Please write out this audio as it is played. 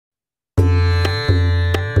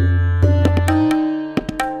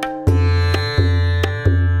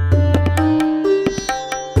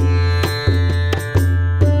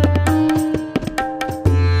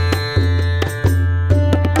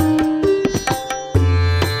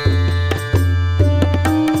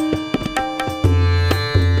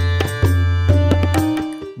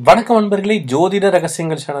வணக்கம் நண்பர்களே, ஜோதிட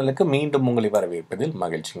ரகசியங்கள் சேனலுக்கு மீண்டும் உங்களை வரவேற்பதில்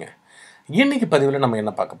மகிழ்ச்சிங்க. இன்னைக்கு பதிவில் நம்ம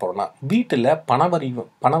என்ன பார்க்க போறோம்னா, வீட்டில்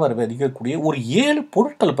பணவரவு அதிகக்கூடிய ஒரு 7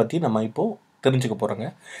 பொருட்களை பற்றி நம்ம இப்போ தெரிஞ்சுக்க போகிறோங்க.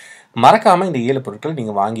 மறக்காமல் இந்த 7 பொருட்கள்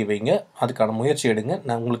நீங்கள் வாங்கி வைங்க. அதுக்கான முயற்சி எடுங்க.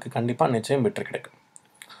 நான் உங்களுக்கு கண்டிப்பாக நிச்சயம் வெற்றி கிடைக்கும்.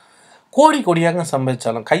 கோடி கோடியாக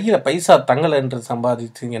சம்பாதிச்சாலும் கையில் பைசா தங்கலை என்று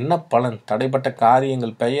சம்பாதித்து என்ன பலன்? தடைப்பட்ட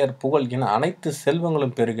காரியங்கள், பெயர், புகழ் என அனைத்து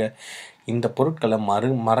செல்வங்களும் பெருக இந்த பொருட்களை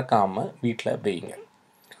மறக்காமல் வீட்டில் வைங்க.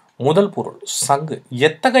 முதல் பொருள் சங்கு.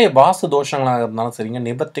 எத்தகைய வாஸ்து தோஷங்களாக இருந்தாலும் சரிங்க,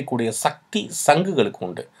 நிவர்த்திக்கூடிய சக்தி சங்குகளுக்கு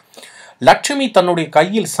உண்டு. லட்சுமி தன்னுடைய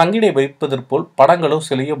கையில் சங்கிடை வைப்பதற்போல் படங்களோ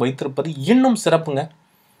சிலையோ வைத்திருப்பது இன்னும் சிறப்புங்க.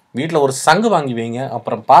 வீட்டில் ஒரு சங்கு வாங்கி வைங்க.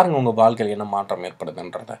 அப்புறம் பாருங்கள் உங்கள் வாழ்க்கையில் என்ன மாற்றம்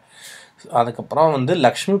ஏற்படுதுன்றத. அதுக்கப்புறம்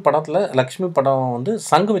லக்ஷ்மி படம்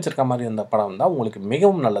சங்கு வச்சிருக்க மாதிரி அந்த படம் தான் உங்களுக்கு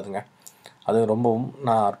மிகவும் நல்லதுங்க. அது ரொம்பவும்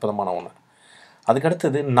அற்புதமான ஒன்று.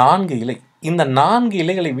 அதுக்கடுத்தது 4 இலை. இந்த 4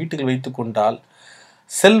 இலைகளை வீட்டில் வைத்து கொண்டால்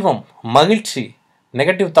செல்வம், மகிழ்ச்சி,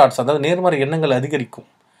 நெகட்டிவ் தாட்ஸ் அதாவது நேர்மறை எண்ணங்கள் அதிகரிக்கும்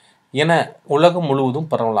என உலகம் முழுவதும்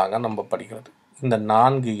பரவலாக நம்பப்படுகிறது. இந்த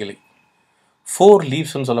 4 இலை 4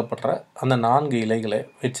 லீவ்ஸ்ன்னு சொல்லப்படுற அந்த 4 இலைகளை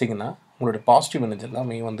வச்சிங்கன்னா உங்களுடைய பாசிட்டிவ் எனர்ஜி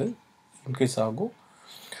எல்லாமே இன்க்ரீஸ் ஆகும்.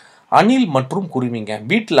 அணில் மற்றும் குருவிங்க.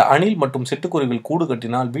 வீட்டில் அணில் மற்றும் சிட்டுக்குருவிகள் கூடு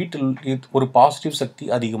கட்டினால் வீட்டில் ஒரு பாசிட்டிவ் சக்தி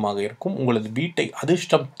அதிகமாக இருக்கும். உங்களது வீட்டை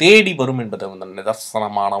அதிர்ஷ்டம் தேடி வரும் என்பது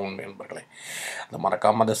நிதர்சனமான உண்மை என்பர்களே. அதை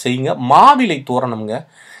மறக்காமல் அதை செய்யுங்க. மாவிலை தோரணம்ங்க.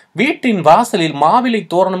 வீட்டின் வாசலில் மாவிலை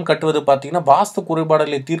தோரணம் கட்டுவது பார்த்தீங்கன்னா வாஸ்து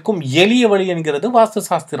குறைபாடுகளை தீர்க்கும் எளிய வழி என்கிறது வாஸ்து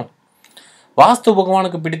சாஸ்திரம். வாஸ்து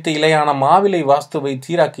பகவானுக்கு பிடித்த இலையான மாவிலை வாஸ்துவை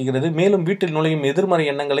சீராக்குகிறது. மேலும் வீட்டில் நுழையும் எதிர்மறை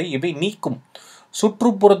எண்ணங்களை இவை நீக்கும்.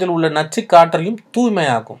 சுற்றுப்புறத்தில் உள்ள நச்சு காற்றையும்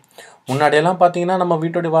தூய்மையாக்கும். முன்னாடியெல்லாம் பார்த்தீங்கன்னா நம்ம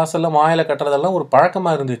வீட்டுடைய வாசலில் மாயிலை கட்டுறதெல்லாம் ஒரு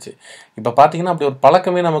பழக்கமாக இருந்துச்சு. இப்போ பார்த்தீங்கன்னா அப்படி ஒரு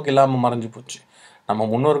பழக்கமே நமக்கு இல்லாமல் மறைஞ்சு போச்சு. நம்ம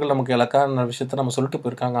முன்னோர்கள் நமக்கு இலக்கான விஷயத்தை நம்ம சொல்லிட்டு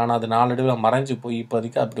போயிருக்காங்க. ஆனால் அது நாளடைவில் மறைஞ்சு போய்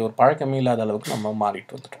இப்போதைக்கு அப்படி ஒரு பழக்கமே இல்லாத அளவுக்கு நம்ம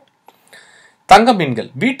மாறிட்டு வந்துட்டோம். தங்க மீன்கள்.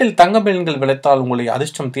 வீட்டில் தங்க மீன்கள் விளைத்தால் உங்களை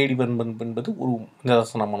அதிர்ஷ்டம் தேடி வரும் என்பது ஒரு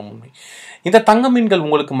நிதர்சனமான உண்மை. இந்த தங்க மீன்கள்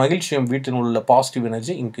உங்களுக்கு மகிழ்ச்சியும் வீட்டில் உள்ள பாசிட்டிவ்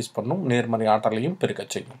எனர்ஜி இன்க்ரீஸ் பண்ணும், நேர்மறை ஆற்றலையும் பெருக்க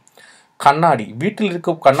செய்யும். கண்ணாடி. வீட்டில்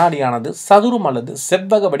இருக்கும் கண்ணாடியானது சதுரம் அல்லது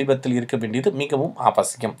செவ்வக வடிவத்தில் இருக்க வேண்டியது மிகவும்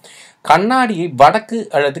அவசியம். கண்ணாடியை வடக்கு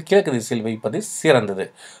அல்லது கிழக்கு திசையில் வைப்பது சிறந்தது.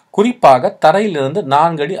 குறிப்பாக தரையிலிருந்து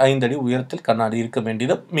 4 அடி 5 அடி உயரத்தில் கண்ணாடி இருக்க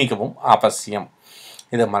வேண்டியது மிகவும் அவசியம்.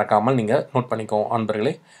 இதை மறக்காமல் நீங்கள் நோட் பண்ணிக்கோ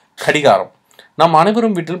அன்பர்களே. கடிகாரம். நம்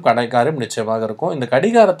அனைவரும் வீட்டிலும் கடிகாரம் நிச்சயமாக இருக்கும். இந்த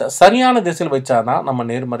கடிகாரத்தை சரியான திசையில் வைச்சாதான் நம்ம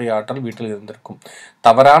நேர்மறை ஆற்றல் வீட்டில் இருந்திருக்கும்.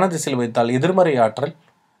 தவறான திசையில் வைத்தால் எதிர்மறை ஆற்றல்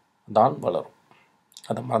தான் வளரும்.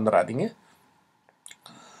 அதை மறந்துடாதீங்க.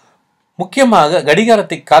 முக்கியமாக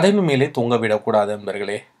கடிகாரத்தை கதவின் மேலே தொங்க விடக்கூடாது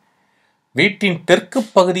நண்பர்களே. வீட்டின் தெற்கு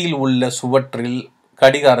பகுதியில் உள்ள சுவற்றில்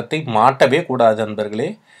கடிகாரத்தை மாட்டவே கூடாது நண்பர்களே.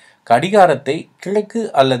 கடிகாரத்தை கிழக்கு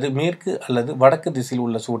அல்லது மேற்கு அல்லது வடக்கு திசையில்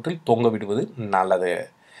உள்ள சுவற்றில் தொங்க விடுவது நல்லது.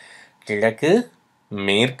 கிழக்கு,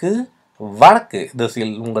 மேற்கு, வடக்கு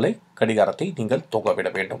திசையில் உங்களை கடிகாரத்தை நீங்கள் தொங்க விட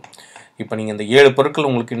வேண்டும். இப்போ நீங்கள் இந்த 7 பொருட்கள்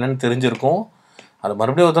உங்களுக்கு என்னென்னு தெரிஞ்சிருக்கும். அது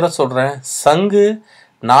மறுபடியும் ஒரு தடவை சொல்கிறேன். சங்கு,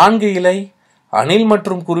 4 இலை, அணில்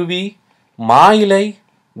மற்றும் குருவி, மா இலை,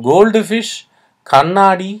 கோல்டு ஃபிஷ்,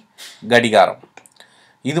 கண்ணாடி, கடிகாரம்.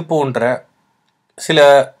 இது போன்ற சில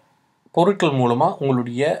பொருட்கள் மூலமாக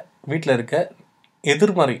உங்களுடைய வீட்டில் இருக்க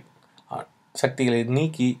எதிர்மறை சக்திகளை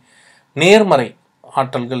நீக்கி நேர்மறை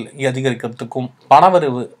ஆற்றல்கள் அதிகரிக்கிறதுக்கும்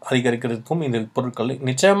பணவரவு அதிகரிக்கிறதுக்கும் இந்த பொருட்கள்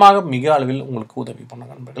நிச்சயமாக மிக அளவில் உங்களுக்கு உதவி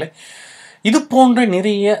பண்ணுங்க நண்பர்களே. இது போன்ற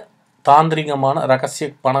நிறைய தாந்திரிகமான ரகசிய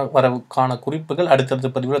பண வரவுக்கான குறிப்புகள் அடுத்தடுத்த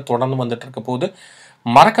பதிவில் தொடர்ந்து வந்துட்டு இருக்க போது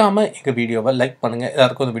மறக்காமல் எங்கள் வீடியோவை லைக் பண்ணுங்கள்.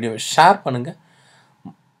 எல்லாருக்கும் இந்த வீடியோவை ஷேர் பண்ணுங்கள்.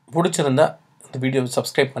 பிடிச்சிருந்தா இந்த வீடியோவை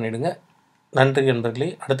சப்ஸ்கிரைப் பண்ணிவிடுங்க. நன்றி நண்பர்களே.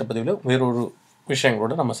 அடுத்த பதிவில் வேறொரு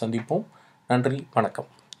விஷயங்களோடு நம்ம சந்திப்போம். நன்றி, வணக்கம்.